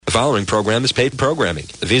The following program is paid programming.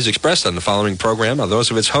 The views expressed on the following program are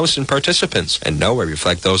those of its hosts and participants, and nowhere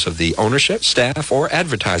reflect those of the ownership, staff, or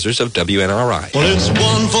advertisers of WNRI. Well, it's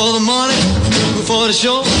one for the money, two for the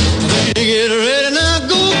show. You get ready now,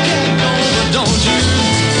 go cat on, but don't you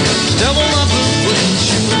step on my blue suede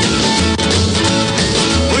shoe.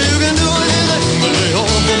 Well, you can do anything but lay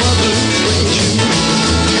off of my blue suede shoe.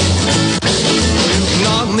 You can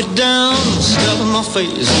knock me down, step in my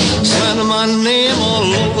face, slander my name all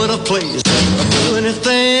over the place. I'll do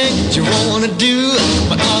anything that you want to do,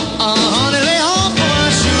 but honey, lay off of my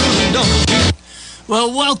shoes, don't you?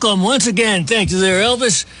 Well, welcome once again. Thank you there,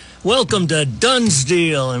 Elvis. Welcome to Dunn's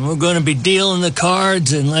Deal, and we're going to be dealing the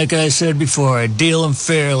cards, and like I said before, I deal them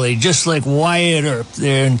fairly, just like Wyatt Earp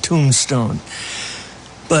there in Tombstone.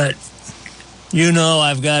 But, you know,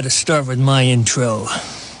 I've got to start with my intro.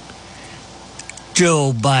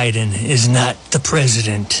 Joe Biden is not the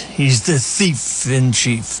president. He's the thief in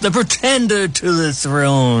chief, the pretender to the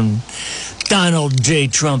throne. Donald J.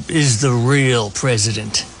 Trump is the real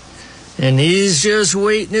president. And he's just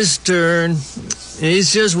waiting his turn.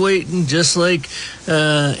 He's just waiting, just like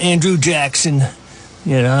Andrew Jackson,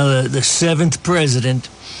 you know, the seventh president.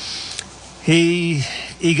 He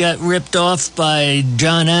got ripped off by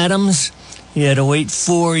John Adams. He had to wait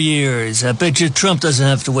 4 years. I bet you Trump doesn't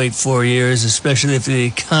have to wait 4 years, especially if the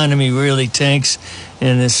economy really tanks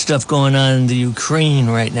and there's stuff going on in the Ukraine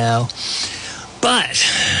right now. But,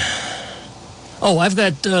 I've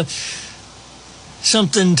got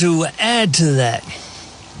something to add to that.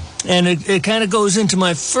 And it kind of goes into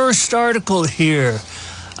my first article here.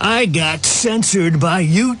 I got censored by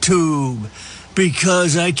YouTube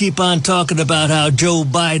because I keep on talking about how Joe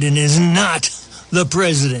Biden is not the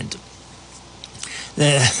president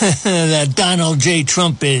that Donald J.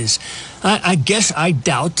 Trump is. I guess I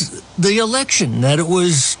doubt the election, that it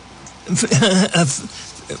was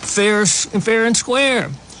fair and square.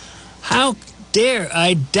 How dare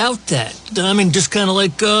I doubt that? I mean, just kind of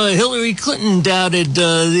like Hillary Clinton doubted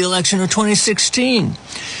the election of 2016.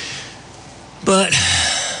 But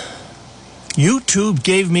YouTube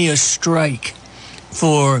gave me a strike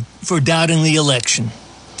for doubting the election.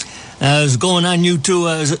 I was going on YouTube.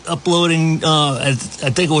 I was uploading, I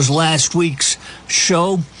think it was last week's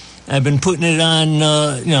show. I've been putting it on,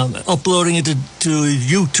 uploading it to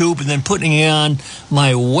YouTube and then putting it on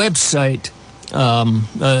my website,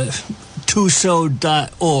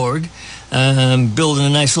 tuso.org. I'm building a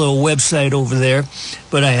nice little website over there,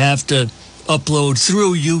 but I have to upload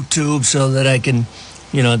through YouTube so that I can,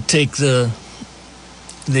 take the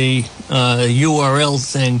URL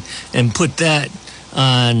thing and put that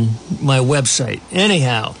on my website.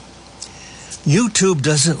 Anyhow, YouTube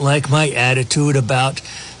doesn't like my attitude about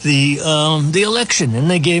the election, and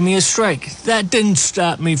they gave me a strike. That didn't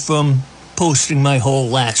stop me from posting my whole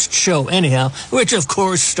last show anyhow, which of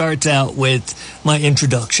course starts out with my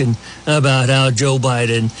introduction about how Joe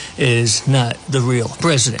Biden is not the real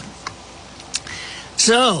president.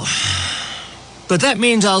 So, but that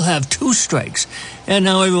means I'll have 2 strikes, and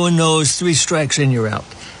now everyone knows 3 strikes and you're out.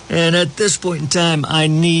 And at this point in time, I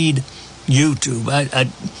need YouTube.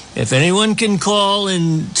 If anyone can call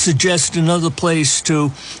and suggest another place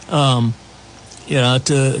to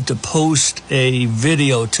post a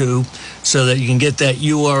video to, so that you can get that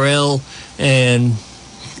URL and,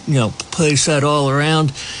 place that all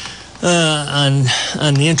around on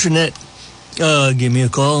the internet, give me a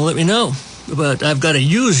call and let me know. But I've got to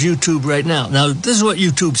use YouTube right now. Now, this is what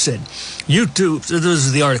YouTube said. YouTube, this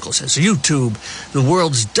is the article says, YouTube, the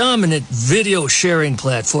world's dominant video sharing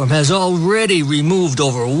platform, has already removed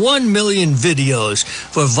over 1 million videos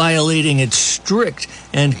for violating its strict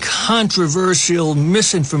and controversial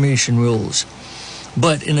misinformation rules.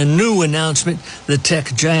 But in a new announcement, the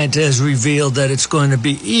tech giant has revealed that it's going to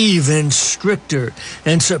be even stricter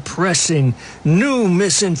and suppressing new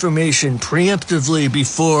misinformation preemptively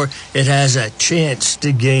before it has a chance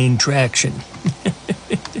to gain traction.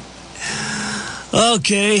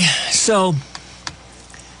 Okay, so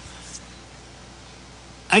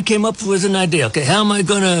I came up with an idea. Okay, how am I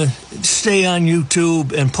going to stay on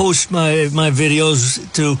YouTube and post my videos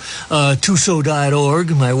to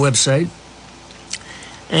tuso.org, my website,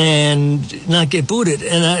 and not get booted?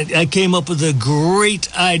 And I came up with a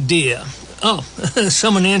great idea. Oh,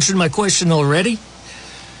 someone answered my question already?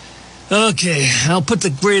 Okay, I'll put the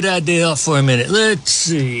great idea off for a minute. Let's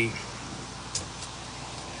see.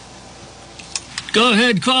 Go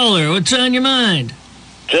ahead, caller. What's on your mind?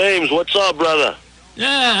 James, what's up, brother?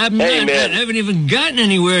 I man. haven't even gotten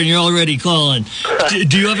anywhere, and you're already calling.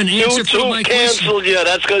 Do you have an answer for my question? canceled you.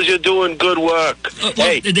 That's because you're doing good work. Well,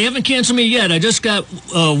 they haven't canceled me yet. I just got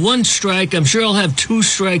one strike. I'm sure I'll have 2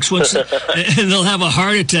 strikes once, and they'll have a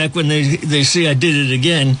heart attack when they see I did it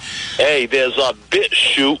again. Hey, there's a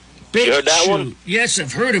BitChute. You heard that one? Yes,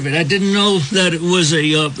 I've heard of it. I didn't know that it was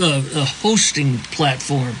a hosting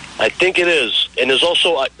platform. I think it is. And there's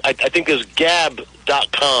also, I think there's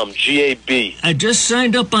Gab.com, G-A-B. I just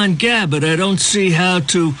signed up on Gab, but I don't see how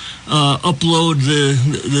to upload the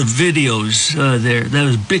videos there. That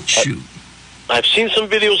was BitChute. I've seen some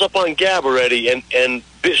videos up on Gab already, and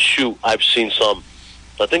BitChute I've seen some.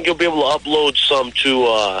 I think you'll be able to upload some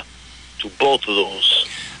to both of those.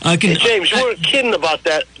 Hey, James, you weren't kidding about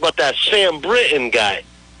that Sam Britton guy.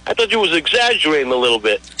 I thought you was exaggerating a little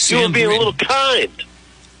bit. You were being a little kind.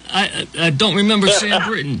 I don't remember Sam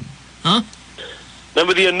Britton. Huh?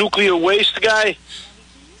 Remember the nuclear waste guy?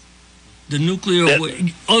 The nuclear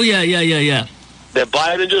waste? Oh, yeah. That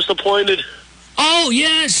Biden just appointed? Oh,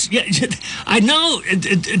 yes. Yeah, I know.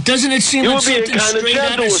 Doesn't it seem like something straight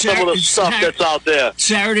out of some of the stuff that's out there?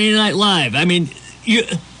 Saturday Night Live. I mean,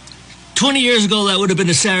 20 years ago, that would have been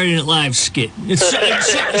a Saturday Night Live skit.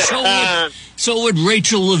 So would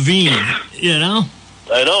Rachel Levine, you know?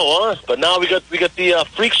 I know, huh? But now we got the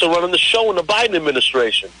freaks are running the show in the Biden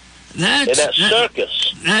administration. That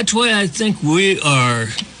circus. That's why I think we are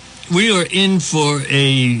in for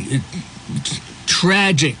a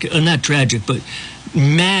tragic, not tragic, but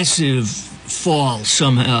massive fall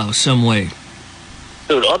somehow, some way.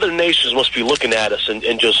 Dude, other nations must be looking at us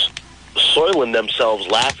and just soiling themselves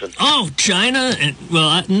laughing. Oh, China?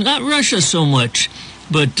 Well, not Russia so much,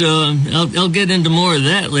 but I'll get into more of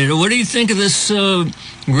that later. What do you think of this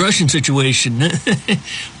Russian situation?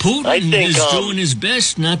 Putin is doing his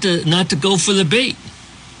best not to go for the bait.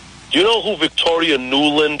 Do you know who Victoria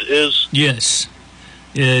Nuland is? Yes.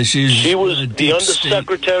 Yeah, she was the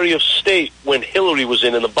Undersecretary of State when Hillary was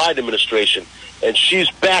in the Biden administration, and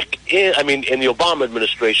she's back in the Obama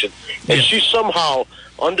administration, and she's somehow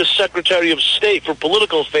Undersecretary of State for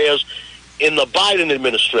Political Affairs in the Biden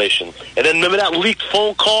administration. And then remember that leaked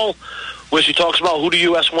phone call where she talks about who the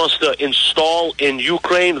U.S. wants to install in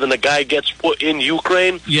Ukraine, and then the guy gets put in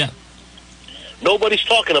Ukraine? Yeah. Nobody's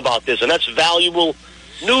talking about this, and that's valuable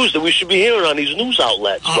news that we should be hearing on these news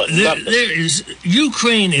outlets. But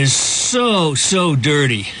Ukraine is so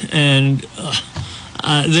dirty, and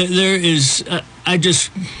there is. I just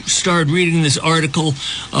started reading this article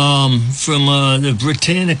from the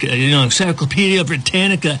Britannica, Encyclopedia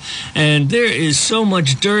Britannica, and there is so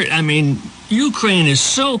much dirt. I mean, Ukraine is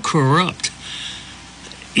so corrupt.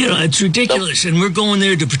 It's ridiculous, and we're going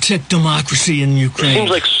there to protect democracy in Ukraine. It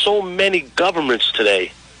seems like so many governments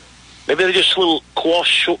today. Maybe they're just little Klaus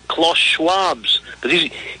Schwabs. Because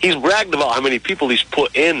he's bragged about how many people he's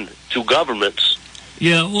put in to governments.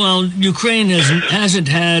 Yeah, well, Ukraine hasn't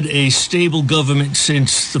had a stable government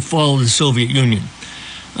since the fall of the Soviet Union.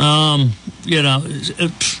 But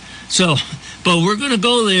we're going to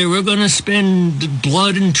go there. We're going to spend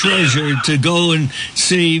blood and treasure to go and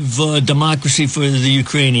save democracy for the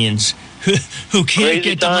Ukrainians who can't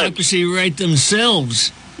get democracy right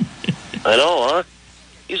themselves. I know, huh?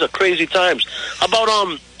 These are crazy times. How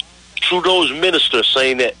about Trudeau's minister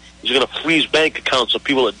saying that he's going to freeze bank accounts of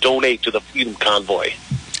people that donate to the Freedom Convoy?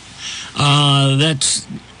 That's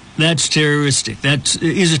terroristic.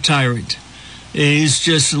 He's a tyrant. He's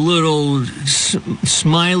just a little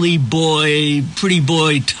smiley boy, pretty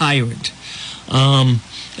boy tyrant.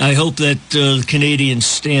 I hope that the Canadians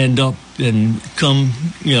stand up and come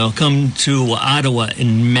to Ottawa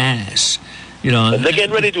en masse. And they're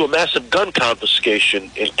getting ready to do a massive gun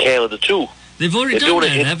confiscation in Canada too. They've already done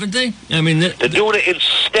that, haven't they? I mean, they're doing it in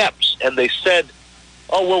steps, and they said,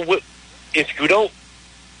 if you don't,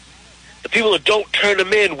 the people that don't turn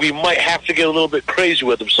them in, we might have to get a little bit crazy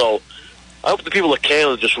with them. So I hope the people of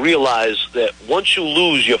Canada just realize that once you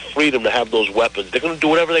lose your freedom to have those weapons, they're going to do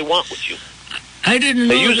whatever they want with you. I didn't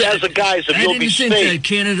know they use it as a guise of you'll be safe. I didn't think that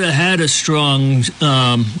Canada had a strong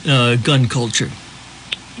gun culture.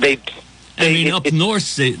 Up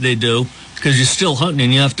north they do, because you're still hunting,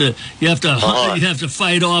 and you have to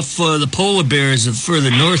fight off the polar bears the further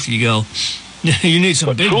north you go. You need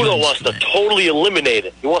some big guns. Trudeau wants to totally eliminate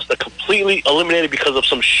it. He wants to completely eliminate it because of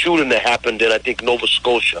some shooting that happened in, I think, Nova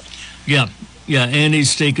Scotia. Yeah, and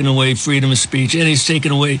he's taken away freedom of speech, and he's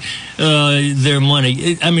taken away their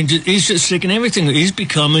money. I mean, he's just taking everything. He's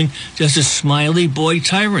becoming just a smiley boy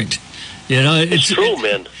tyrant. It's true,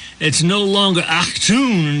 man. It's no longer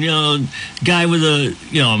Achtung, guy with a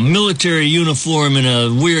military uniform and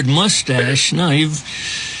a weird mustache. No,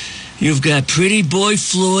 You've got pretty boy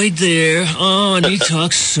Floyd there. Oh, and he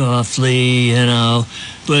talks softly, you know.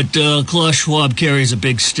 But Klaus Schwab carries a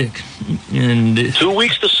big stick. And 2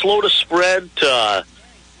 weeks to slow the spread, to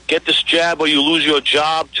get this jab or you lose your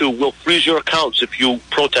job, to we'll freeze your accounts if you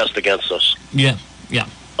protest against us. Yeah.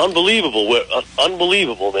 Unbelievable. We're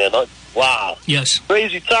unbelievable, man. Wow. Yes.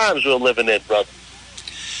 Crazy times we're living in, brother.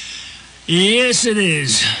 Yes, it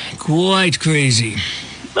is. Quite crazy.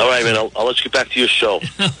 All right, man. I'll let you get back to your show.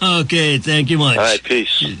 Okay, thank you much. All right,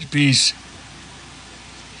 peace. Peace.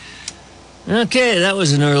 Okay, that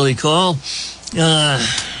was an early call.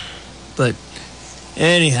 But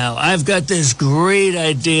anyhow, I've got this great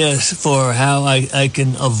idea for how I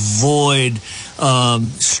can avoid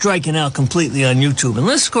striking out completely on YouTube.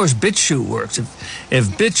 Unless, of course, BitChute works. If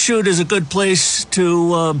BitChute is a good place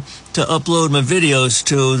to upload my videos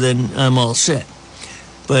to, then I'm all set.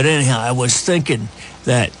 But anyhow, I was thinking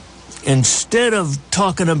that instead of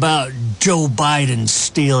talking about Joe Biden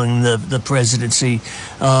stealing the presidency,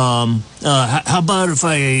 how about if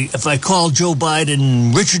I call Joe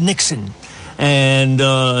Biden Richard Nixon, and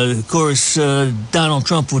of course Donald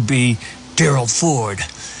Trump would be Gerald Ford,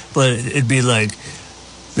 but it'd be like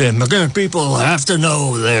the American people have to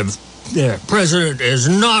know their president is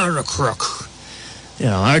not a crook. You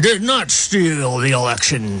know, I did not steal the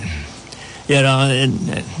election. You know, and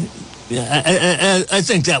I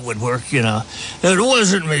think that would work, you know. It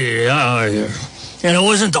wasn't me, and it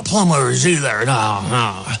wasn't the plumbers either,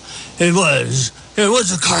 no. It was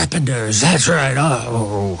the Carpenters, that's right.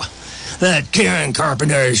 Oh, that Karen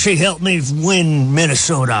Carpenter, she helped me win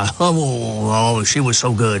Minnesota. Oh, she was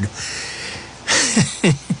so good.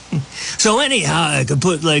 So anyhow, I could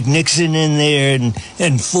put like Nixon in there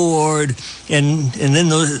and Ford, and then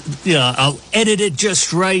those, you know, I'll edit it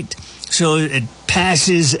just right so it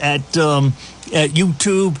passes at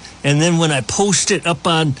YouTube, and then when I post it up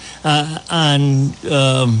on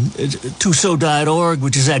Tuso.org,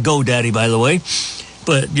 which is at GoDaddy, by the way,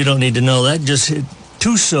 but you don't need to know that. Just hit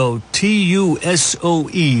Tuso,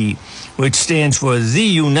 Tusoe, which stands for the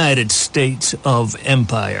United States of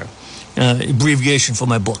Empire, abbreviation for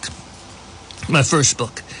my book, my first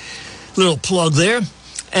book. Little plug there,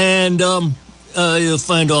 and you'll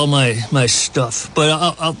find all my stuff, but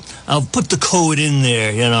I'll put the code in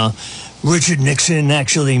there. You know, Richard Nixon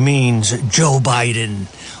actually means Joe Biden.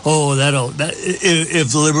 Oh,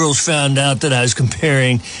 if the liberals found out that I was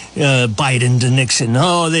comparing Biden to Nixon,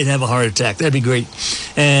 they'd have a heart attack. That'd be great.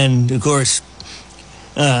 And of course,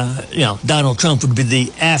 you know, Donald Trump would be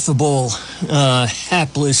the affable,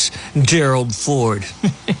 hapless Gerald Ford.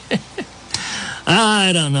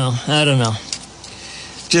 I don't know.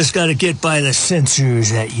 Just got to get by the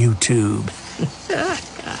censors at YouTube.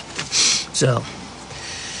 So,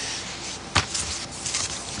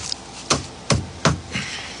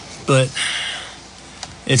 but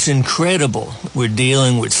it's incredible. We're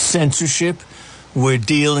dealing with censorship. We're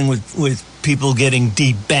dealing with people getting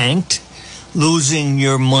debanked, losing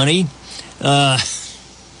your money.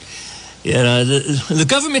 You know, the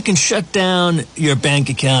government can shut down your bank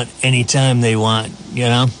account anytime they want, you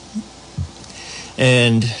know?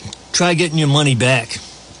 And try getting your money back.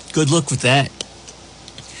 Good luck with that.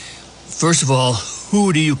 First of all,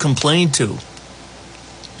 who do you complain to?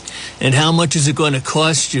 And how much is it going to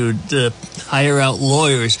cost you to hire out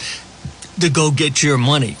lawyers to go get your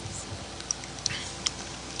money?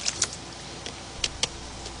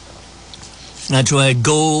 That's why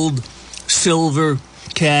gold, silver,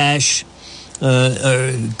 cash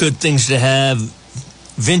are good things to have.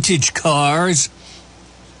 Vintage cars,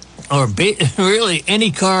 or really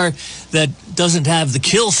any car that doesn't have the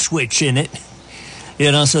kill switch in it,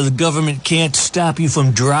 you know, so the government can't stop you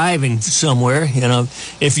from driving somewhere. You know,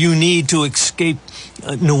 if you need to escape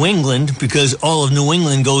New England because all of New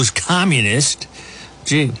England goes communist,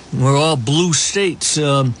 gee, we're all blue states.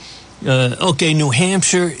 Okay, New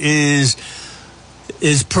Hampshire is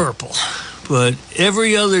purple, but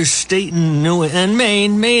every other state in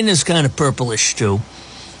Maine is kind of purplish too.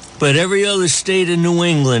 But every other state in New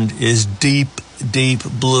England is deep, deep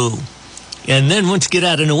blue. And then once you get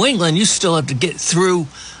out of New England, you still have to get through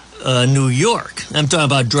New York. I'm talking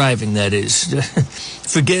about driving, that is.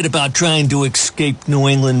 Forget about trying to escape New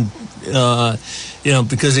England, you know,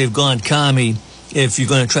 because they've gone commie if you're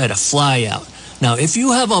going to try to fly out. Now, if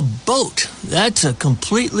you have a boat, that's a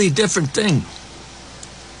completely different thing.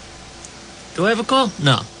 Do I have a call?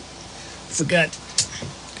 No. Forgot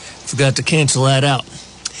to cancel that out.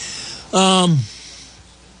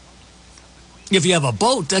 If you have a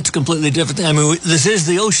boat, that's a completely different thing. I mean, this is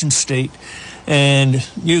the ocean state, and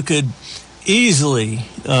you could easily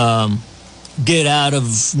get out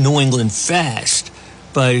of New England fast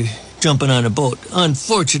by jumping on a boat.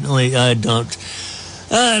 Unfortunately, I don't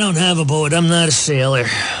have a boat. I'm not a sailor.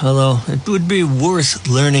 Although it would be worth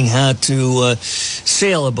learning how to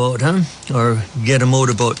sail a boat, huh? Or get a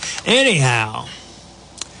motorboat. Anyhow,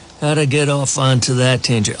 how'd I get off onto that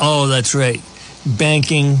tangent? Oh, that's right.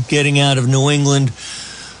 Banking, getting out of New England,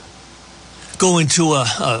 going to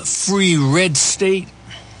a free red state.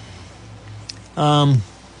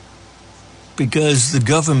 Because the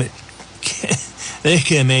government, they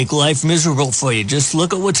can make life miserable for you. Just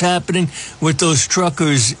look at what's happening with those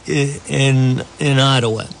truckers in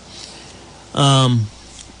Ottawa.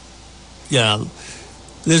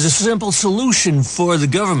 There's a simple solution for the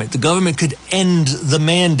government. The government could end the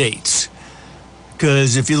mandates.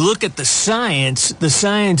 Because if you look at the science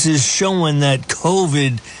is showing that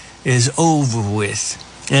COVID is over with.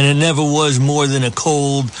 And it never was more than a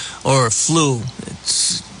cold or a flu.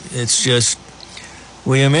 It's just,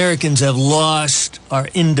 we Americans have lost our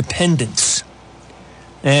independence.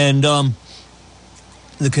 And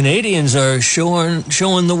the Canadians are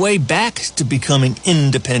showing the way back to becoming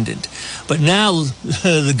independent. But now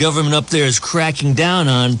the government up there is cracking down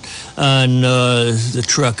on the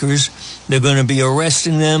truckers. They're going to be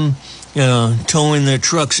arresting them, towing their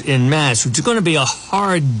trucks en masse, which is going to be a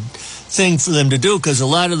hard thing for them to do because a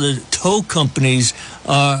lot of the tow companies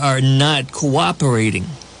are not cooperating.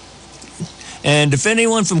 And if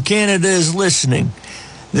anyone from Canada is listening,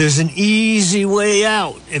 there's an easy way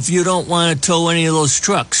out if you don't want to tow any of those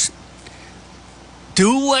trucks.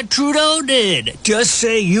 Do what Trudeau did. Just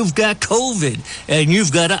say you've got COVID and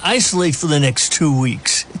you've got to isolate for the next 2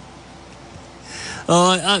 weeks.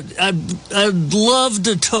 I'd love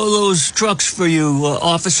to tow those trucks for you,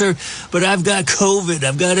 officer, but I've got COVID.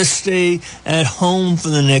 I've got to stay at home for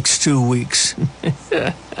the next 2 weeks.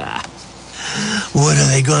 What are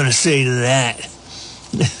they going to say to that?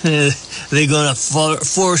 They're going to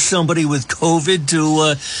force somebody with COVID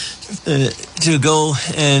to go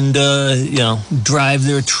and drive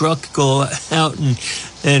their truck, go out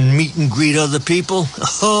and meet and greet other people.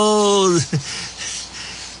 Oh,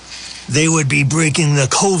 they would be breaking the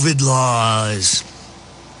COVID laws.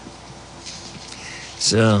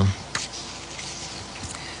 So,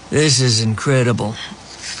 this is incredible.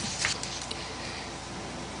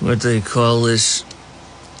 What they call this?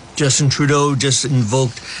 Justin Trudeau just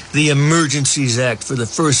invoked the Emergencies Act for the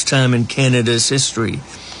first time in Canada's history.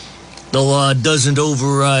 The law doesn't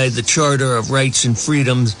override the Charter of Rights and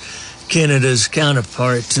Freedoms, Canada's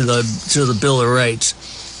counterpart to the Bill of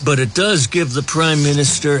Rights, but it does give the Prime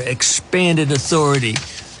Minister expanded authority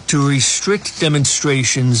to restrict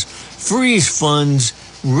demonstrations, freeze funds,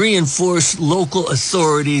 reinforce local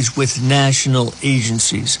authorities with national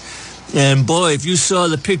agencies. And boy, if you saw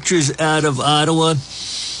the pictures out of Ottawa,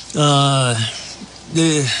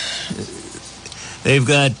 they've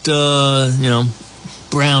got,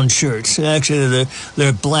 brown shirts. Actually,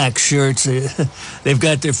 they're black shirts. They've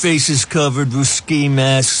got their faces covered with ski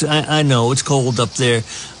masks. I know it's cold up there,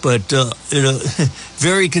 but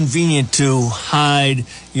very convenient to hide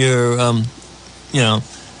your,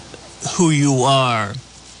 who you are,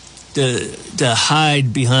 to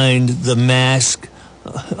hide behind the mask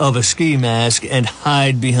of a ski mask and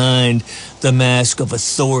hide behind the mask of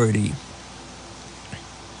authority.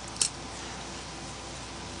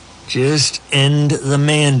 Just end the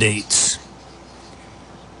mandates.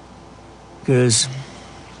 Because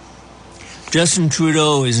Justin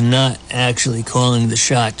Trudeau is not actually calling the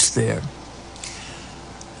shots there.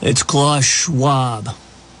 It's Klaus Schwab.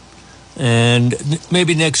 And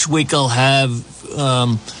maybe next week I'll have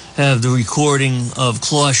the recording of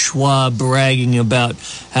Klaus Schwab bragging about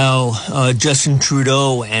how Justin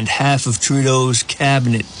Trudeau and half of Trudeau's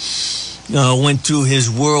cabinet went through his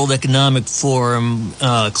World Economic Forum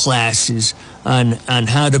classes on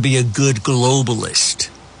how to be a good globalist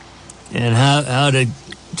and how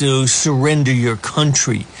to surrender your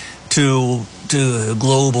country to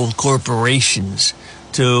global corporations,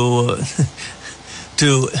 to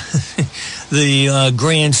the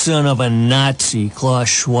grandson of a Nazi, Klaus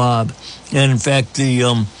Schwab. And in fact,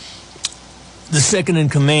 the second in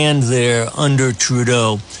command there under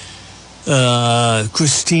Trudeau,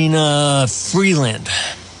 Christina Freeland,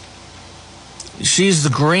 she's the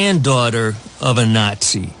granddaughter of a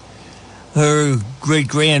Nazi. Her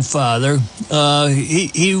great-grandfather,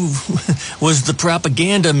 he was the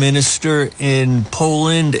propaganda minister in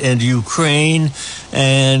Poland and Ukraine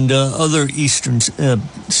and other eastern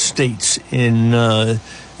states in the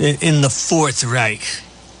Fourth Reich.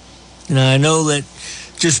 And I know that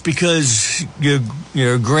just because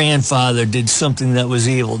your grandfather did something that was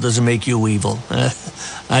evil doesn't make you evil.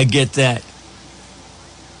 I get that.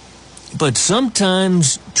 But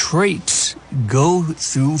sometimes traits go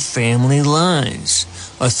through family lines.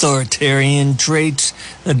 Authoritarian traits,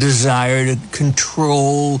 a desire to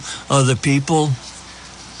control other people.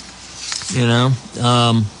 You know,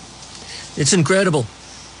 it's incredible.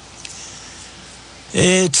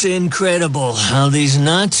 It's incredible how these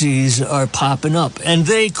Nazis are popping up. And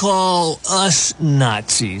they call us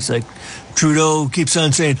Nazis. Like Trudeau keeps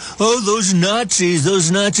on saying, oh, those Nazis,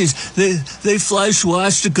 they fly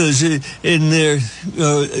swastikas in their,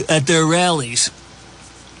 at their rallies.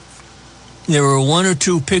 There were one or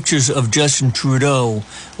two pictures of Justin Trudeau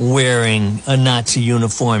wearing a Nazi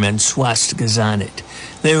uniform and swastikas on it.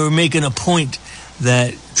 They were making a point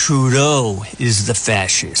that Trudeau is the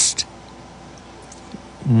fascist,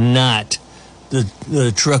 not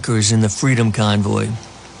the truckers in the Freedom Convoy.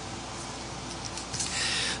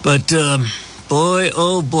 But, boy,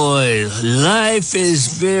 oh boy, life is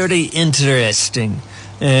very interesting.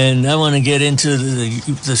 And I want to get into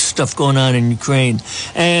the stuff going on in Ukraine.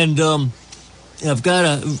 And I've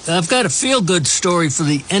got a feel-good story for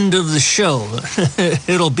the end of the show.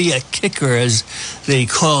 It'll be a kicker, as they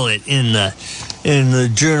call it in the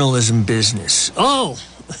journalism business. Oh,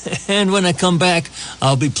 and when I come back,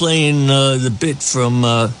 I'll be playing the bit from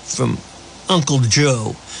Uncle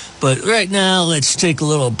Joe. But right now, let's take a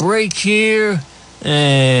little break here,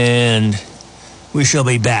 and we shall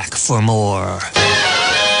be back for more.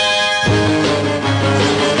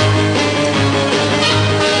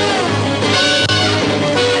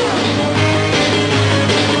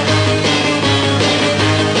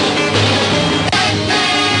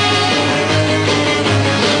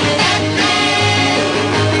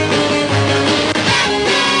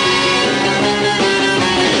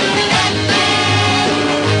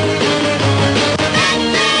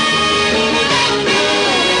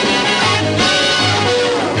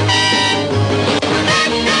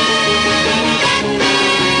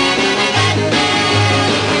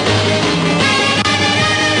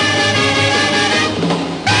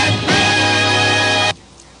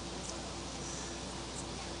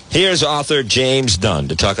 Here's author James Dunn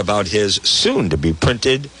to talk about his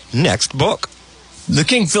soon-to-be-printed next book. The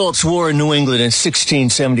King Philip's War in New England in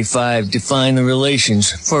 1675 defined the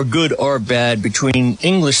relations, for good or bad, between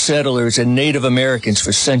English settlers and Native Americans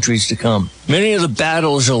for centuries to come. Many of the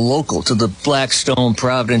battles are local to the Blackstone,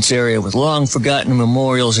 Providence area, with long-forgotten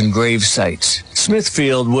memorials and grave sites.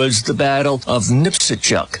 Smithfield was the Battle of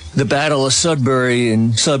Nipsachuk. The Battle of Sudbury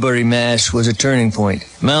in Sudbury, Mass. was a turning point.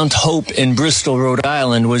 Mount Hope in Bristol, Rhode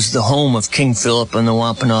Island was the home of King Philip and the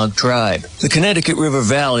Wampanoag tribe. The Connecticut River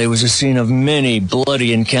Valley was a scene of many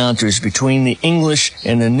bloody encounters between the English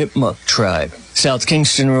and the Nipmuc tribe. South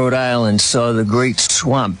Kingston, Rhode Island saw the Great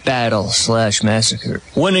Swamp Battle/Massacre.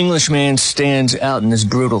 One Englishman stands out in this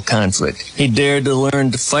brutal conflict. He dared to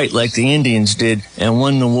learn to fight like the Indians did and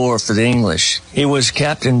won the war for the English. He was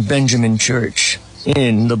Captain Benjamin Church.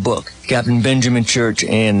 In the book, Captain Benjamin Church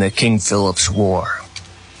and the King Philip's War.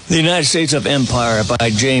 The United States of Empire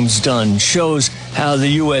by James Dunn shows how the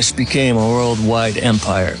U.S. became a worldwide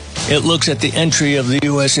empire. It looks at the entry of the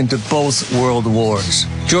U.S. into both world wars.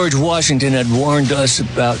 George Washington had warned us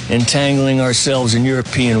about entangling ourselves in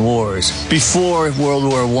European wars. Before World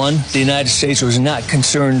War I, the United States was not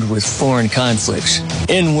concerned with foreign conflicts.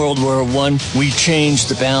 In World War I, we changed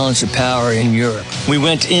the balance of power in Europe. We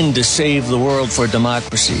went in to save the world for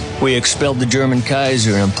democracy. We expelled the German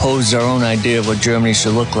Kaiser and imposed our own idea of what Germany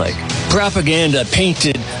should look like. Propaganda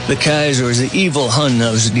painted the Kaiser as the evil Hun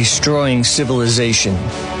that was destroying civilization.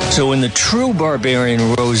 So when the true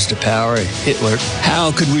barbarian rose to power, Hitler,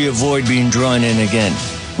 how could we avoid being drawn in again?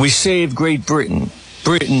 We saved Great Britain.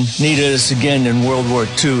 Britain needed us again in World War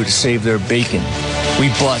II to save their bacon. We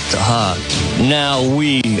bought the hog. Now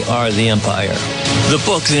we are the empire. The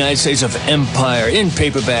book, The United States of Empire, in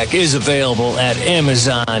paperback, is available at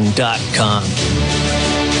Amazon.com.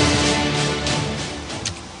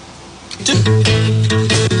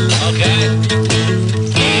 Okay.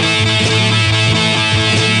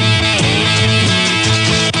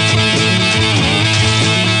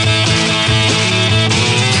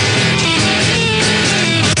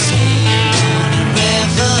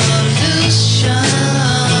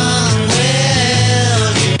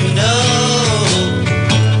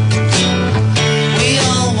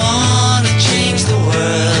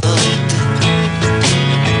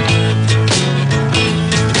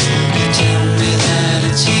 Tell me that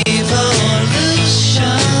it's evolution.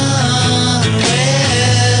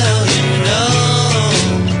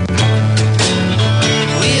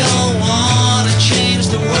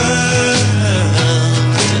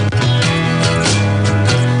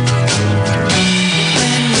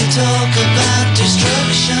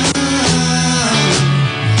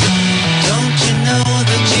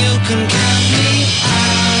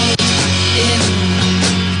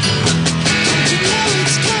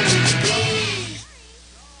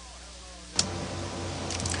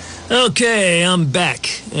 Okay, I'm back.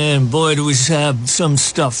 And boy, do we have some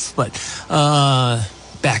stuff, but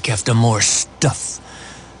back after more stuff.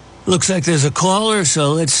 Looks like there's a caller,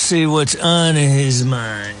 so let's see what's on his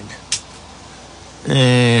mind.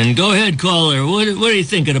 And go ahead, caller. What are you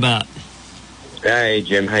thinking about? Hey,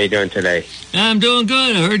 Jim. How you doing today? I'm doing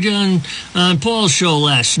good. I heard you on Paul's show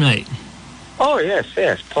last night. Oh, yes.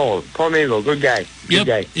 Paul Mabel, good guy. Good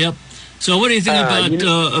guy. Yep. So what do you think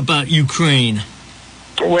about Ukraine?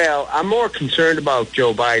 Well, I'm more concerned about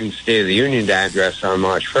Joe Biden's State of the Union address on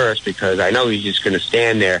March 1st because I know he's just going to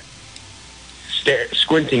stand there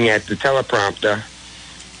squinting at the teleprompter,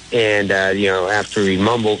 and, after he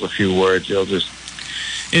mumbles a few words, he'll just...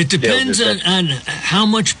 It depends on how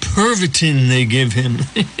much Pervitin they give him.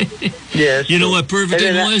 Yes. You know what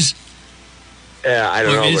Pervitin was? I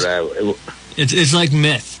don't know, but... It's like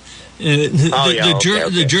meth.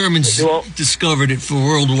 The Germans discovered it for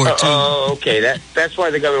World War II. Oh, okay. That's why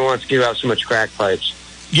the government wants to give out so much crack pipes.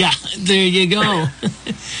 Yeah, there you go.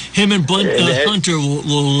 Him and Hunter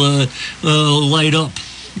will light up.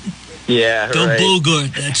 Yeah, don't right.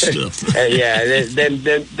 bogart that stuff. Yeah.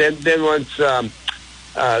 Then once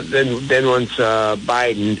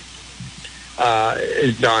Biden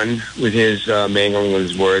is done with his mangling with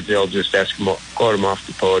his words, they'll just quote him off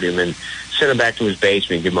the podium and send him back to his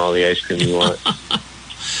basement, give him all the ice cream he wants.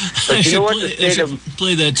 But I should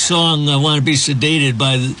play that song, I Want to Be Sedated,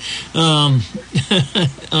 by the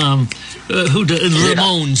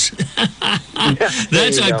Ramones.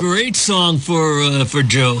 That's a great song for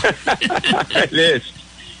Joe. It is.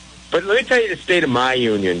 But let me tell you the state of my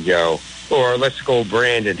union, Joe. Or let's go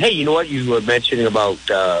Brandon. Hey, you know what? You were mentioning about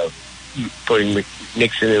putting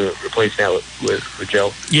Nixon and replacing that with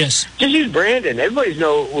Joe. Yes. Just use Brandon. Everybody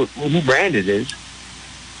knows who Brandon is.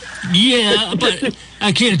 Yeah, but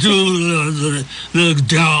I can't do the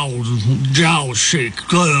jowl shake.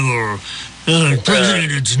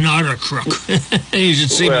 President's not a crook. You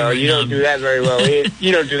should see well, you don't do that very well.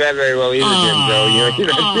 You don't do that very well either, Jim.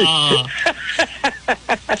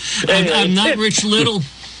 Joe. I'm not Rich Little.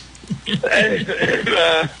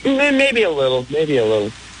 Maybe a little.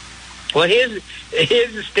 Well, here's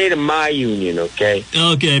the state of my union, okay?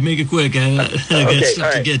 Okay, make it quick. I got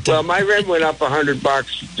stuff to get to. Well, my rent went up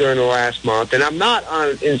 $100 during the last month, and I'm not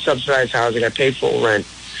in subsidized housing. I pay full rent.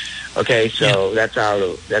 Okay, so that's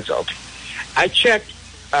okay. I checked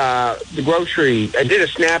the grocery. I did a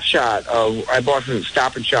snapshot of I bought from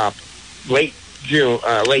Stop and Shop late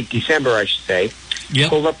December, I should say. Yep.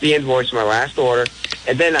 Pulled up the invoice of my last order,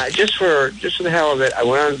 and then just for the hell of it, I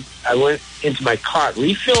went into my cart,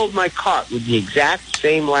 refilled my cart with the exact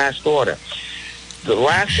same last order. The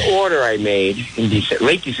last order I made in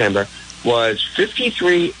late December was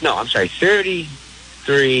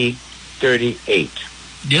 $33.38.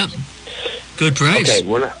 Yep. Good price.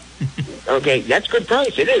 Okay, that's good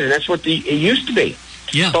price. It is, and that's what it used to be.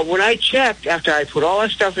 Yeah. But when I checked, after I put all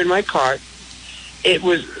that stuff in my cart, it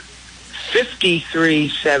was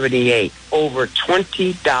 $53.78, over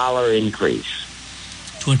 $20 increase.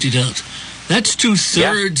 $20. That's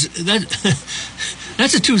 2/3. Yeah.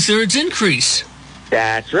 That's a 2/3 increase.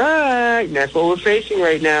 That's right. And that's what we're facing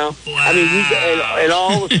right now. Wow. I mean, and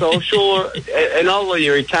all the social, and all of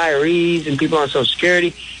your retirees and people on Social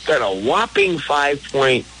Security got a whopping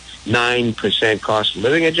 5.9% cost of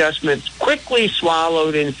living adjustment, quickly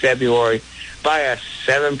swallowed in February by a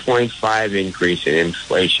 7.5 increase in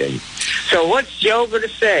inflation. So what's Joe going to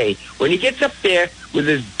say when he gets up there with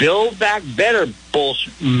his Build Back Better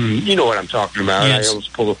bullshit? You know what I'm talking about. Yes. I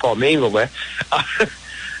almost pulled a Paul Mabel there.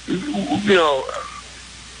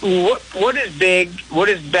 What is big? What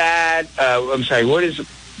is bad? What is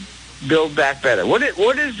Build Back Better? What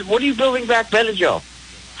are you building back better, Joe?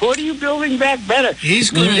 What are you building back better? He's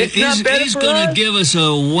gonna give us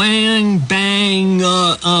a wang bang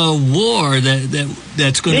war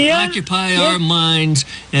that's gonna occupy our minds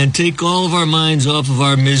and take all of our minds off of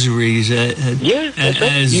our miseries as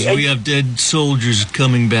we have dead soldiers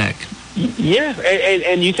coming back. Yeah,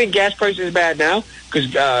 and you think gas prices are bad now because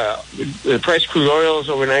the price of crude oil is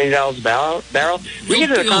over $90 a barrel? We get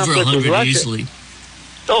in a conflict over 100 with Russia. easily.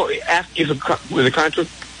 Oh, with a conflict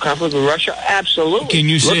with Russia, absolutely. Can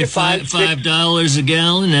you say $5 a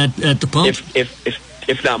gallon at the pump?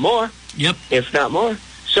 If not more. Yep. If not more.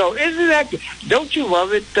 So isn't that? Don't you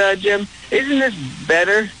love it, Jim? Isn't this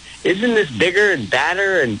better? Isn't this bigger and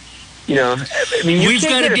badder? And I mean, we've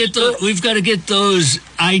got to get those.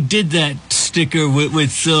 I did that sticker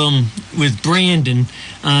with Brandon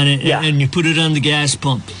on it, and you put it on the gas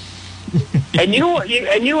pump. And you know what?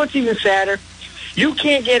 And you know what's even sadder? You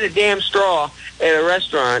can't get a damn straw at a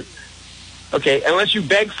restaurant, okay, unless you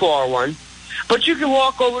beg for one. But you can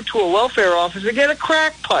walk over to a welfare office and get a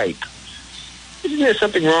crack pipe. Isn't there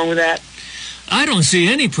something wrong with that? I don't see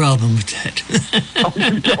any problem with that. Oh,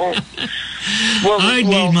 you don't? Well, I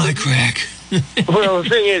need my crack. Well, the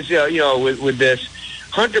thing is, with this,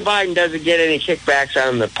 Hunter Biden doesn't get any kickbacks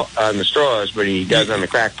on the straws, but he does on the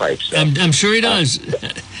crack pipes. So. I'm sure he does.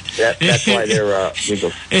 That's why they're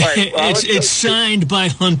legal. Right, well, it's signed by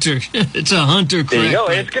Hunter. It's a Hunter crack. There you go.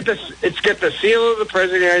 pipe. It's got the seal of the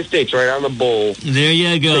President of the United States right on the bowl. There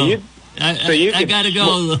you go. I gotta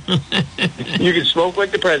go. You can smoke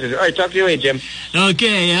like the president. All right, talk to you later, Jim.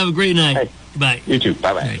 Okay, have a great night. Hey. Bye. You too.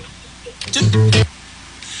 Bye-bye.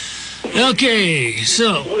 Okay,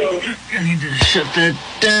 so I need to shut that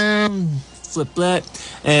down, flip that,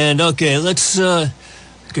 and okay, let's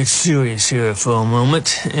get serious here for a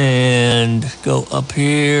moment and go up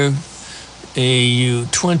here.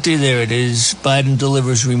 AU20, there it is. Biden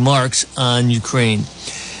delivers remarks on Ukraine.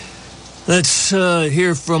 Let's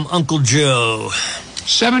hear from Uncle Joe.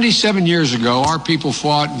 77 years ago, our people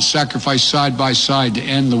fought and sacrificed side by side to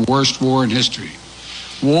end the worst war in history.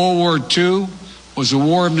 World War II was a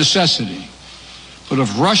war of necessity. But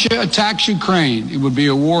if Russia attacks Ukraine, it would be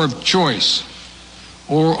a war of choice,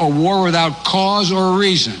 or a war without cause or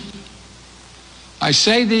reason. I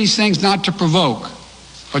say these things not to provoke,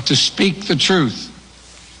 but to speak the truth,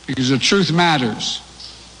 because the truth matters.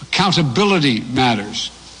 Accountability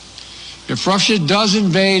matters. If Russia does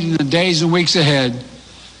invade in the days and weeks ahead,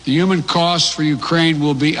 the human cost for Ukraine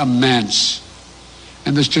will be immense.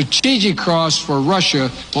 And the strategic cost for Russia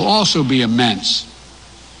will also be immense.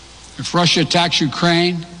 If Russia attacks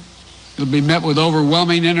Ukraine, it'll be met with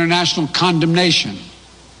overwhelming international condemnation.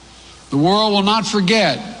 The world will not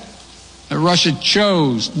forget that Russia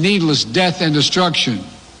chose needless death and destruction.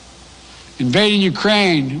 Invading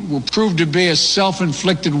Ukraine will prove to be a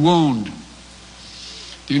self-inflicted wound.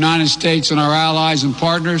 The United States and our allies and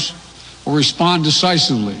partners will respond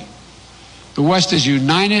decisively. The West is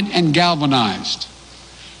united and galvanized.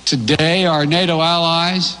 Today, our NATO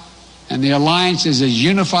allies and the alliance is as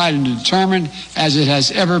unified and determined as it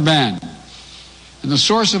has ever been. And the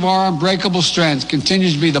source of our unbreakable strength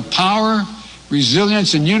continues to be the power,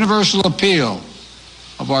 resilience, and universal appeal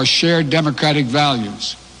of our shared democratic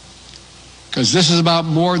values. Because this is about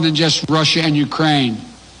more than just Russia and Ukraine.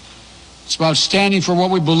 It's about standing for what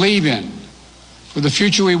we believe in, for the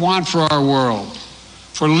future we want for our world,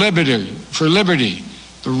 for liberty,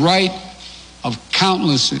 the right of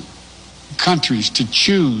countless countries to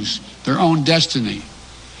choose their own destiny,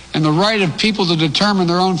 and the right of people to determine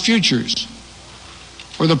their own futures,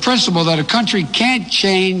 for the principle that a country can't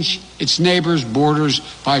change its neighbors' borders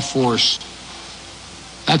by force.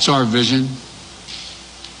 That's our vision.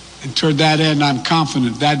 And toward that end, I'm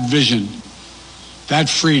confident that vision, that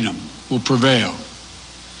freedom, will prevail.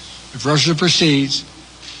 If Russia proceeds,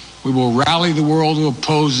 we will rally the world to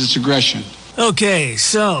oppose its aggression. Okay,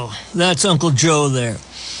 so that's Uncle Joe there.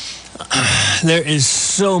 There is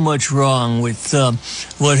so much wrong with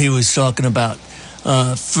what he was talking about.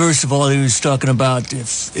 First of all, he was talking about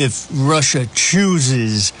if Russia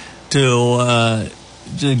chooses to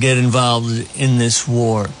get involved in this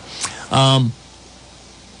war.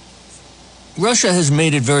 Russia has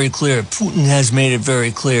made it very clear. Putin has made it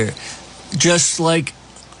very clear. Just like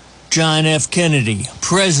John F. Kennedy,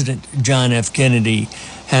 President John F. Kennedy,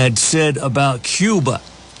 had said about Cuba,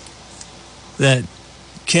 that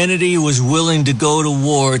Kennedy was willing to go to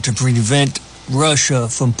war to prevent Russia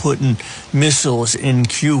from putting missiles in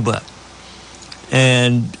Cuba.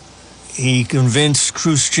 And he convinced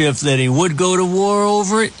Khrushchev that he would go to war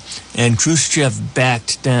over it, and Khrushchev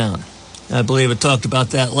backed down. I believe I talked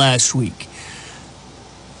about that last week.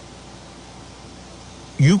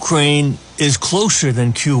 Ukraine is closer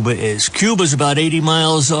than Cuba is. Cuba's about 80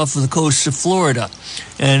 miles off of the coast of Florida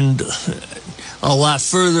and a lot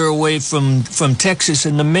further away from Texas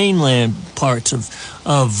and the mainland parts of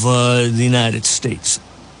the United States.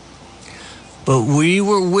 But we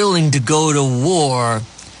were willing to go to war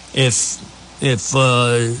if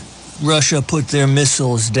Russia put their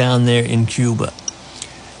missiles down there in Cuba.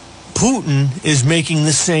 Putin is making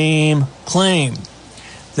the same claim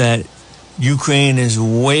that Ukraine is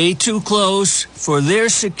way too close for their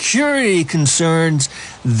security concerns.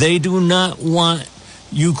 They do not want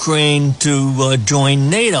Ukraine to join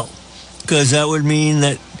NATO, because that would mean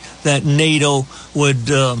that NATO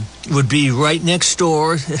would be right next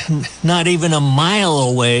door, not even a mile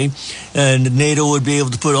away, and NATO would be able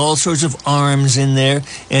to put all sorts of arms in there,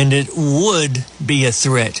 and it would be a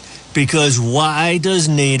threat. Because why does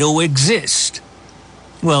NATO exist?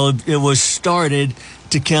 Well, it was started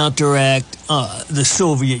to counteract the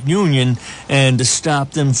Soviet Union and to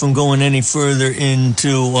stop them from going any further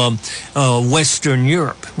into Western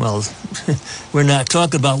Europe. Well, we're not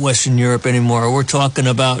talking about Western Europe anymore. We're talking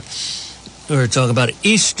about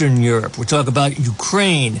Eastern Europe. We're talking about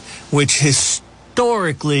Ukraine, which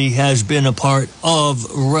historically has been a part of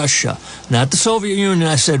Russia. Not the Soviet Union,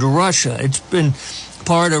 I said Russia. It's been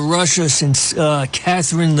part of Russia since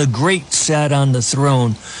Catherine the Great sat on the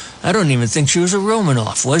throne. I don't even think she was a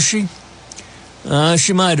Romanov, was she?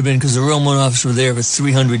 She might have been, because the Romanovs were there for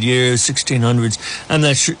 300 years, 1600s. I'm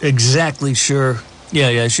not exactly sure.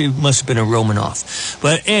 Yeah, she must have been a Romanov.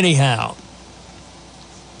 But anyhow,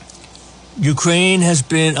 Ukraine has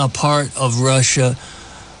been a part of Russia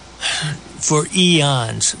for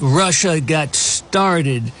eons. Russia got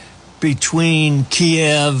started between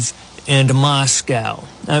Kiev and Moscow.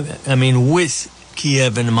 I mean, with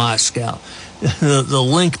Kiev and Moscow. The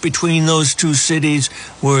link between those two cities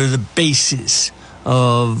were the basis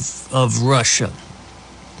of Russia.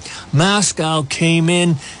 Moscow came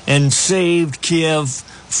in and saved Kiev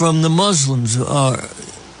from the Muslims, from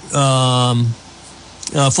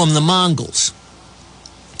the Mongols.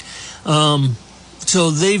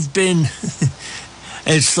 So they've been,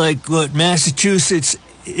 it's like what Massachusetts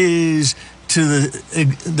is to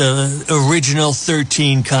the original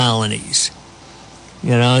 13 colonies.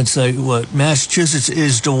 You know, it's like what Massachusetts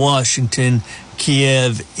is to Washington,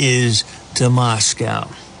 Kiev is to Moscow.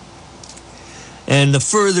 And the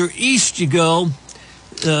further east you go,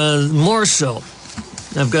 more so.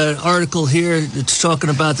 I've got an article here that's talking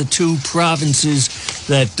about the two provinces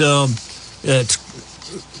that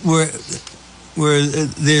where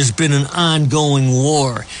there's been an ongoing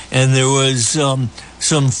war, and there was some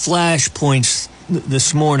flashpoints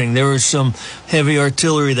this morning. There was some heavy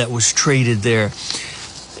artillery that was traded there.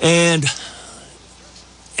 And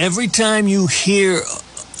every time you hear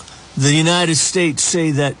the United States say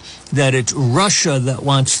that it's Russia that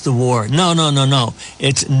wants the war, no.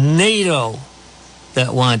 It's NATO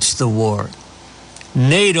that wants the war.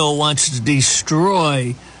 NATO wants to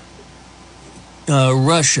destroy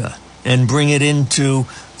Russia and bring it into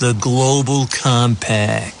the global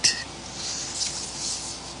compact.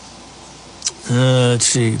 Let's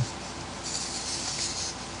see.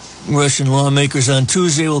 Russian lawmakers on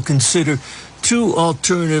Tuesday will consider two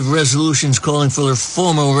alternative resolutions calling for the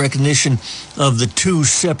formal recognition of the two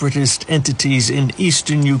separatist entities in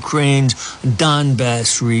eastern Ukraine's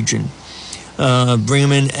Donbass region. Bring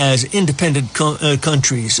them in as independent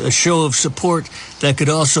countries, a show of support that could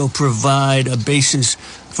also provide a basis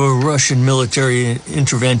for Russian military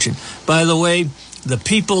intervention. By the way, the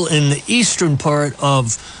people in the eastern part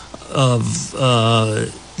of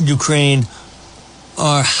Ukraine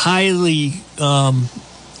are highly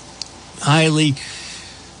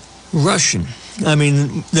Russian. I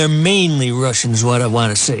mean, they're mainly Russian is what I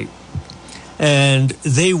want to say. And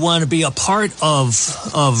they want to be a part of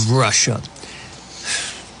Russia.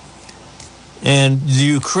 And the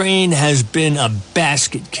Ukraine has been a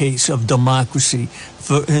basket case of democracy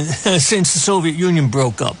since the Soviet Union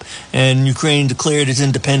broke up and Ukraine declared its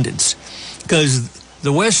independence. Because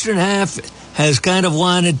the western half has kind of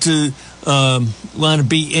wanted to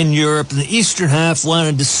be in Europe, and the eastern half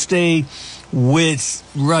wanted to stay with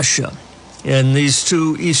Russia. And these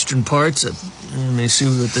two eastern parts, let me see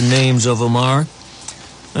what the names of them are.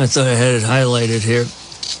 I thought I had it highlighted here.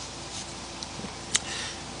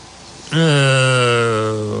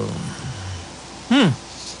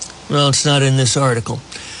 Well, it's not in this article.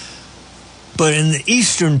 But in the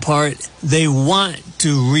eastern part, they want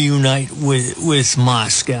to reunite with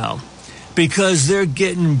Moscow because they're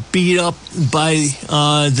getting beat up by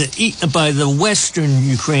the western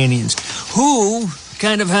Ukrainians, who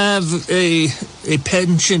kind of have a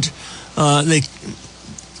penchant. They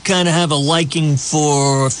kind of have a liking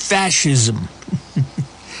for fascism.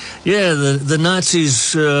 Yeah, the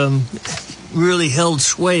Nazis really held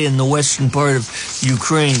sway in the western part of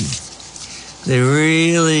Ukraine. They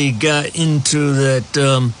really got into that,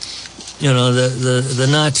 the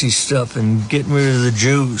Nazi stuff and getting rid of the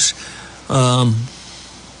Jews. And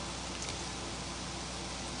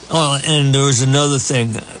there was another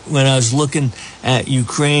thing. When I was looking at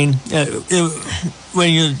Ukraine,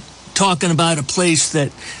 when you're talking about a place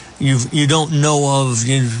that you don't know of,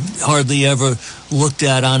 you hardly ever looked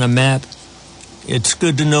at on a map, it's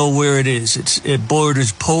good to know where it is. It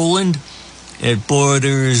borders Poland. It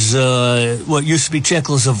borders what used to be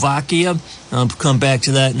Czechoslovakia. I'll come back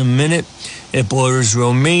to that in a minute. It borders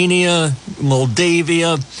Romania,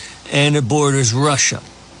 Moldavia, and it borders Russia.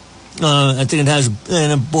 I think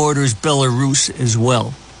it borders Belarus as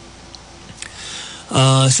well.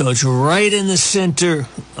 So it's right in the center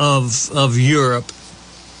of Europe.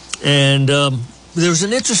 And there was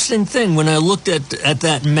an interesting thing when I looked at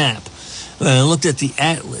that map. When I looked at the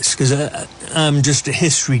atlas, because I'm just a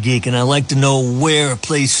history geek, and I like to know where a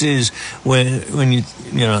place is when you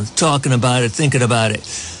talking about it, thinking about it.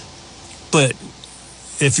 But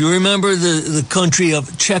if you remember the country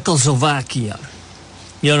of Czechoslovakia,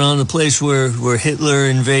 the place where Hitler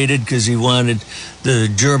invaded because he wanted the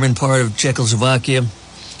German part of Czechoslovakia,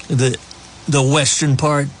 the western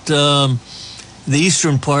part, the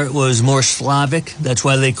eastern part was more Slavic. That's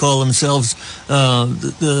why they call themselves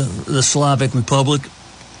the Slavic Republic.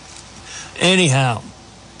 Anyhow,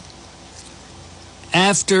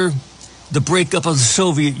 after the breakup of the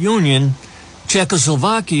Soviet Union,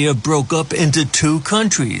 Czechoslovakia broke up into two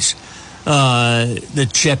countries, the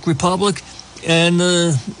Czech Republic and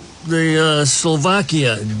the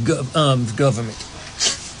Slovakia government.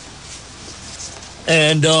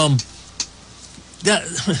 And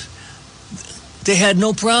that... They had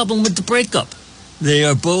no problem with the breakup. They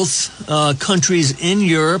are both countries in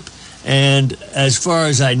Europe, and as far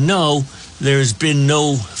as I know, there's been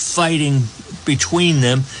no fighting between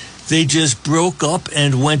them. They just broke up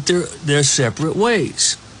and went their separate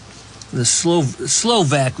ways. The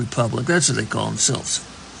Slovak Republic, that's what they call themselves.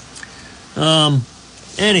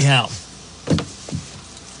 Anyhow,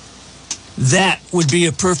 that would be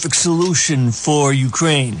a perfect solution for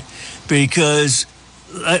Ukraine, because,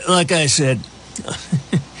 like I said,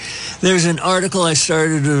 there's an article I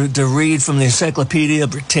started to read from the Encyclopedia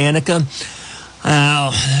Britannica.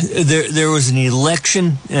 There was an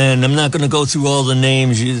election, and I'm not going to go through all the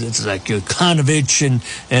names. It's like Konovich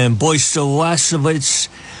and Boystowasovitz.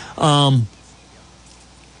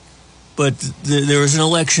 But there was an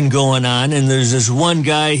election going on, and there's this one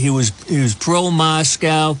guy. He was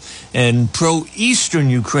pro-Moscow and pro-Eastern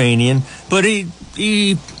Ukrainian, but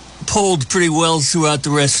he polled pretty well throughout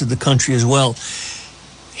the rest of the country as well.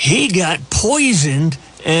 He got poisoned,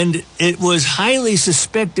 and it was highly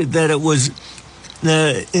suspected that it was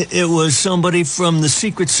somebody from the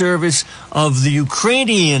Secret Service of the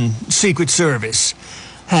Ukrainian Secret Service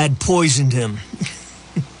had poisoned him.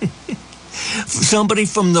 Somebody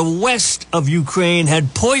from the west of Ukraine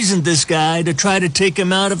had poisoned this guy to try to take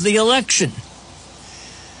him out of the election.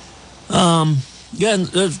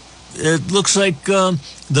 It looks like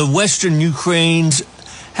the Western Ukrainians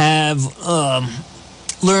have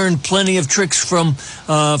learned plenty of tricks from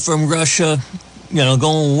Russia,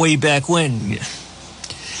 going way back when.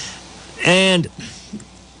 And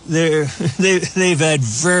they've had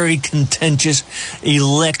very contentious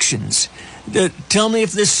elections. Tell me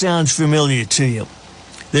if this sounds familiar to you.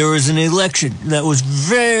 There was an election that was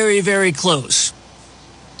very, very close.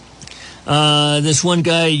 This one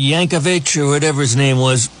guy, Yankovic, or whatever his name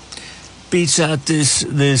was, beats out this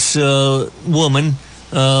woman,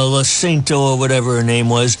 Lyssenko, or whatever her name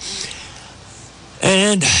was.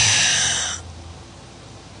 And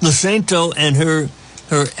Lyssenko and her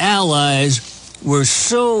allies were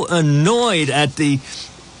so annoyed at the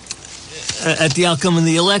outcome of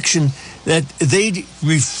the election that they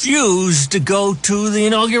refused to go to the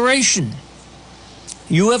inauguration.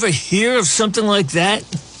 You ever hear of something like that?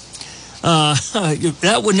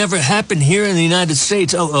 That would never happen here in the United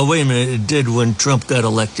States. Oh, wait a minute. It did when Trump got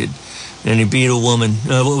elected. And he beat a woman.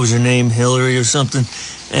 What was her name? Hillary or something.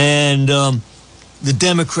 And the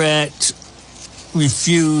Democrats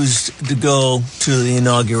refused to go to the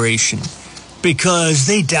inauguration because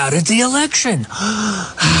they doubted the election.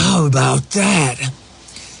 How about that?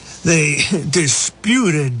 They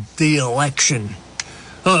disputed the election.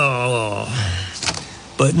 Oh.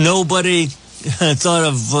 But nobody thought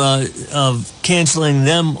of canceling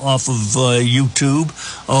them off of YouTube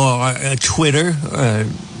or Twitter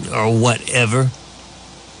or whatever.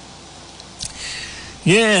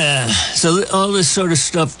 Yeah, so all this sort of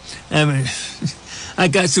stuff. I mean, I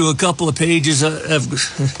got through a couple of pages.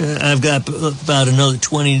 I've got about another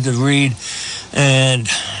 20 to read, and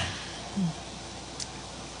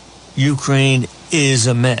Ukraine is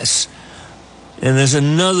a mess. And there's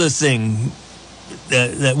another thing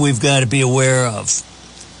that we've got to be aware of.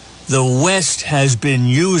 The West has been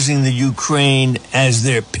using the Ukraine as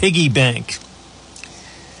their piggy bank.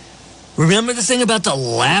 Remember the thing about the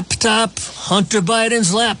laptop? Hunter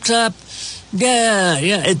Biden's laptop? Yeah,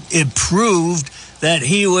 it proved that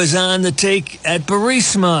he was on the take at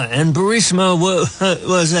Burisma, and Burisma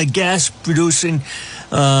was a gas-producing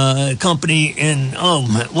company in,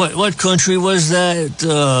 what country was that?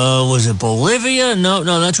 Was it Bolivia? No,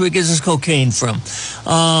 that's where he gets his cocaine from.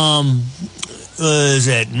 Was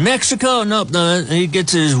it Mexico? No, he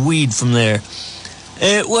gets his weed from there.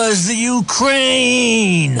 It was the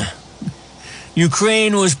Ukraine.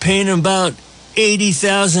 Ukraine was paying about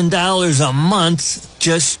 $80,000 a month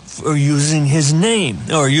just for using his name,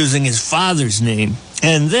 or using his father's name.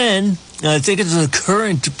 And then, I think it's the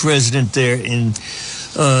current president there in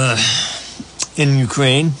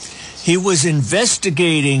Ukraine, he was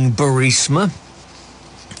investigating Burisma.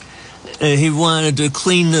 He wanted to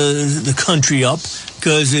clean the country up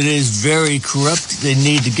because it is very corrupt. They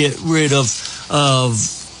need to get rid of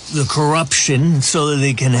the corruption so that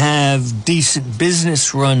they can have decent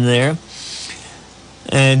business run there.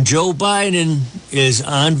 And Joe Biden is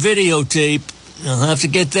on videotape. I'll have to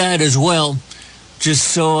get that as well, just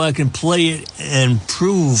so I can play it and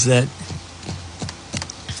prove that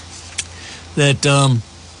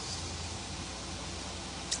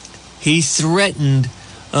he threatened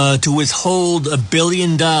to withhold $1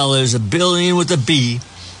 billion, $1 billion with a B,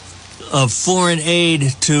 of foreign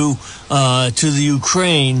aid to the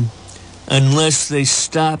Ukraine unless they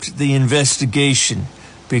stopped the investigation.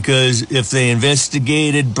 Because if they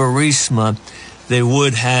investigated Burisma, they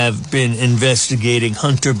would have been investigating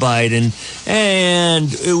Hunter Biden,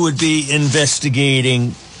 and it would be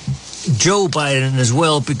investigating Joe Biden as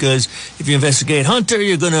well, because if you investigate Hunter,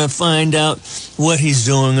 you're going to find out what he's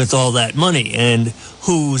doing with all that money and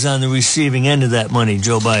who's on the receiving end of that money,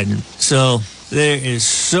 Joe Biden. So there is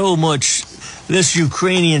so much. This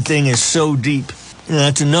Ukrainian thing is so deep. And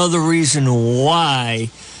that's another reason why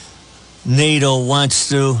NATO wants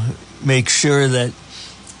to make sure that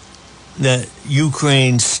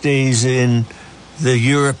Ukraine stays in the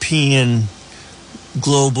European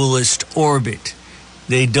globalist orbit.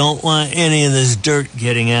 They don't want any of this dirt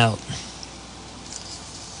getting out.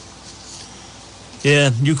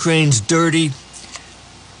 Yeah, Ukraine's dirty.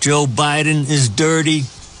 Joe Biden is dirty.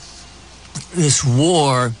 This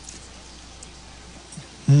war,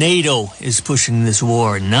 NATO is pushing this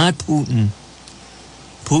war, not Putin.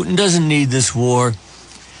 Putin doesn't need this war.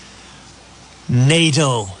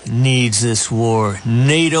 NATO needs this war.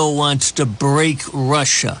 NATO wants to break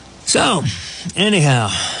Russia. So, anyhow,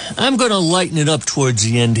 I'm going to lighten it up towards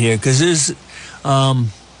the end here, because there's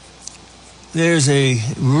a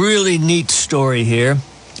really neat story here.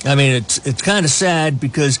 I mean, it's kind of sad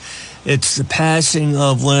because it's the passing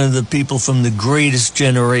of one of the people from the greatest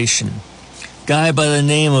generation. Guy by the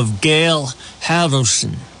name of Gail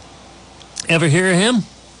Halvorsen. Ever hear of him?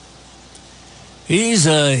 He's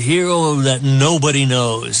a hero that nobody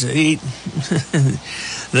knows.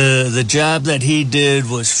 The job that he did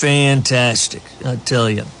was fantastic, I tell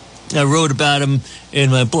you. I wrote about him in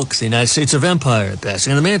my book, The United States of Empire,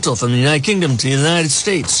 Passing the Mantle from the United Kingdom to the United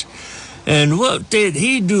States. And what did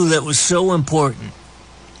he do that was so important?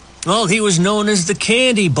 Well, he was known as the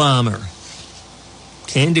Candy Bomber.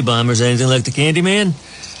 Candy Bomber is anything like the Candyman?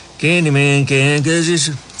 Candyman can, because he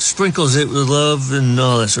sprinkles it with love and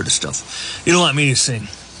all that sort of stuff. You don't want me to sing.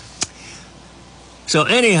 So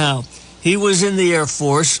anyhow, he was in the Air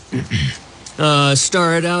Force.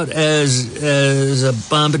 Started out as a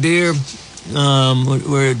bombardier.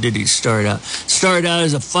 Where did he start out? Started out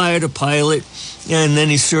as a fighter pilot, and then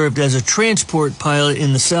he served as a transport pilot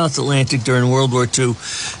in the South Atlantic during World War II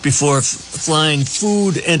before flying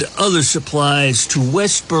food and other supplies to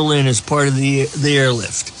West Berlin as part of the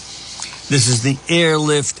airlift. This is the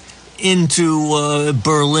airlift into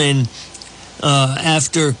Berlin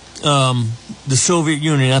after the Soviet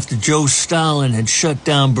Union, after Joe Stalin had shut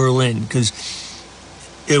down Berlin, because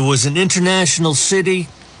it was an international city,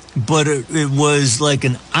 but it was like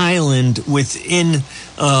an island within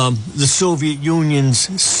the Soviet Union's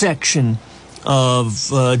section of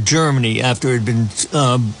Germany after it had been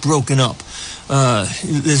broken up.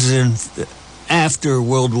 This is after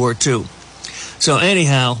World War II. So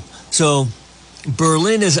anyhow, so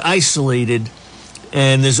Berlin is isolated,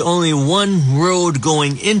 and there's only one road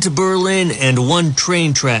going into Berlin and one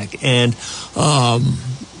train track, and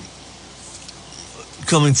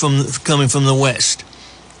coming from the west.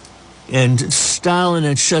 And Stalin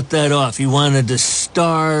had shut that off. He wanted to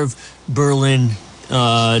starve Berlin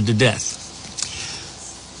to death.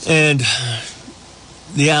 And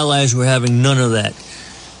the Allies were having none of that.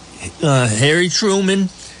 Harry Truman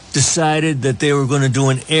decided that they were going to do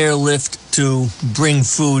an airlift to bring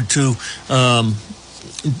food to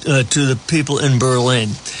the people in Berlin,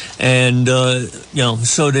 and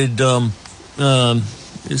so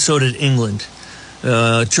did England.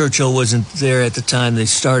 Churchill wasn't there at the time they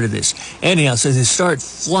started this. Anyhow, so they start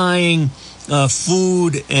flying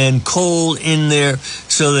food and coal in there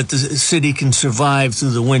so that the city can survive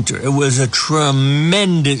through the winter. It was a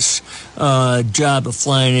tremendous job of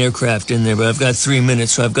flying aircraft in there, but I've got 3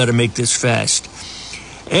 minutes, so I've got to make this fast.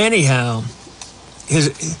 Anyhow,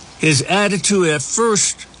 his attitude at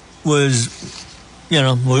first was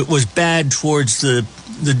bad towards the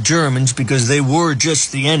Germans because they were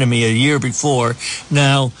just the enemy a year before.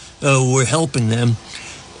 Now we're helping them.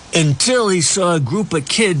 Until he saw a group of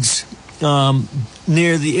kids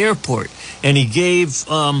near the airport, and he gave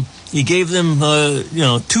them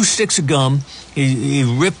 2 sticks of gum. He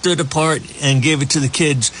ripped it apart and gave it to the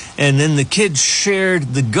kids, and then the kids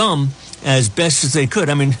shared the gum as best as they could.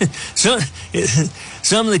 I mean, some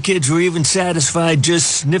of the kids were even satisfied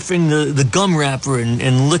just sniffing the gum wrapper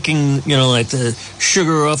and licking, like the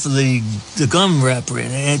sugar off of the gum wrapper,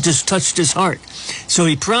 and it just touched his heart. So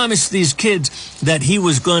he promised these kids that he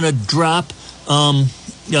was going to drop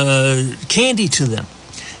candy to them,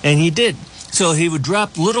 and he did. So he would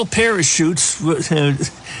drop little parachutes.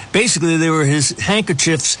 Basically, they were his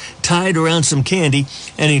handkerchiefs tied around some candy,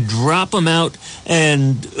 and he'd drop them out,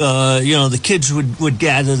 and, the kids would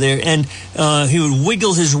gather there, and he would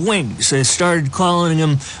wiggle his wings. They started calling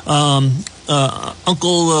him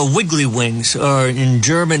Uncle Wiggly Wings, or in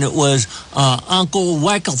German it was Uncle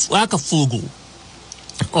Wackelflugel,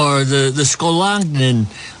 or the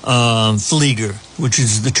Schokoladenflieger, which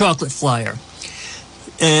is the chocolate flyer.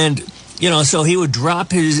 And so he would drop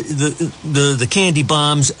the candy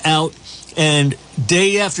bombs out, and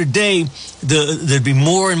day after day, there'd be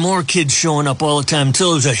more and more kids showing up all the time until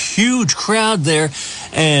there was a huge crowd there.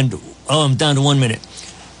 And I'm down to 1 minute.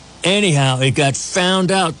 Anyhow, it got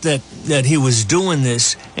found out that he was doing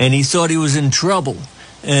this, and he thought he was in trouble.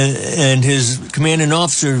 And his commanding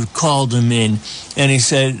officer called him in, and he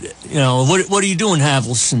said, what are you doing,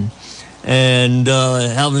 Halverson? And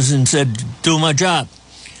Halverson said, do my job.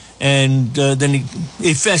 And then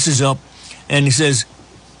he fesses up, and he says,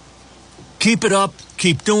 keep it up,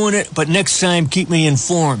 keep doing it, but next time keep me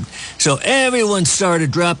informed. So everyone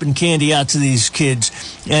started dropping candy out to these kids,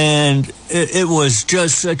 and it was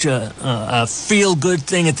just such a feel-good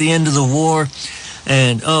thing at the end of the war.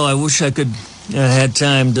 And, I wish I could had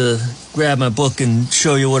time to grab my book and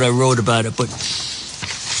show you what I wrote about it, but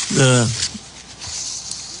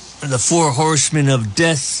the 4 horsemen of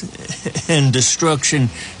death and destruction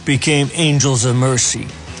became angels of mercy.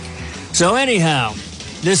 So anyhow,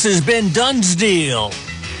 this has been Dunsdale.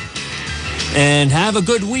 And have a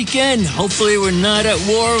good weekend. Hopefully we're not at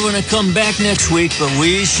war when I come back next week, but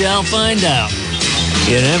we shall find out.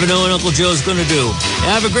 You never know what Uncle Joe's going to do.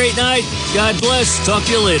 Have a great night. God bless. Talk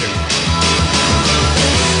to you later.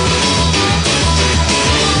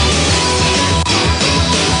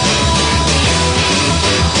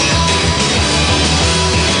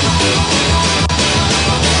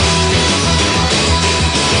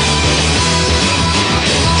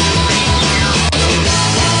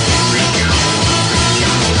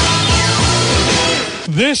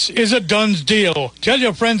 This is a Dunn's Deal. Tell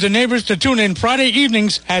your friends and neighbors to tune in Friday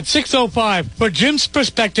evenings at 6:05 for Jim's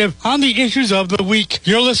perspective on the issues of the week.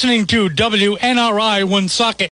 You're listening to WNRI Woonsocket.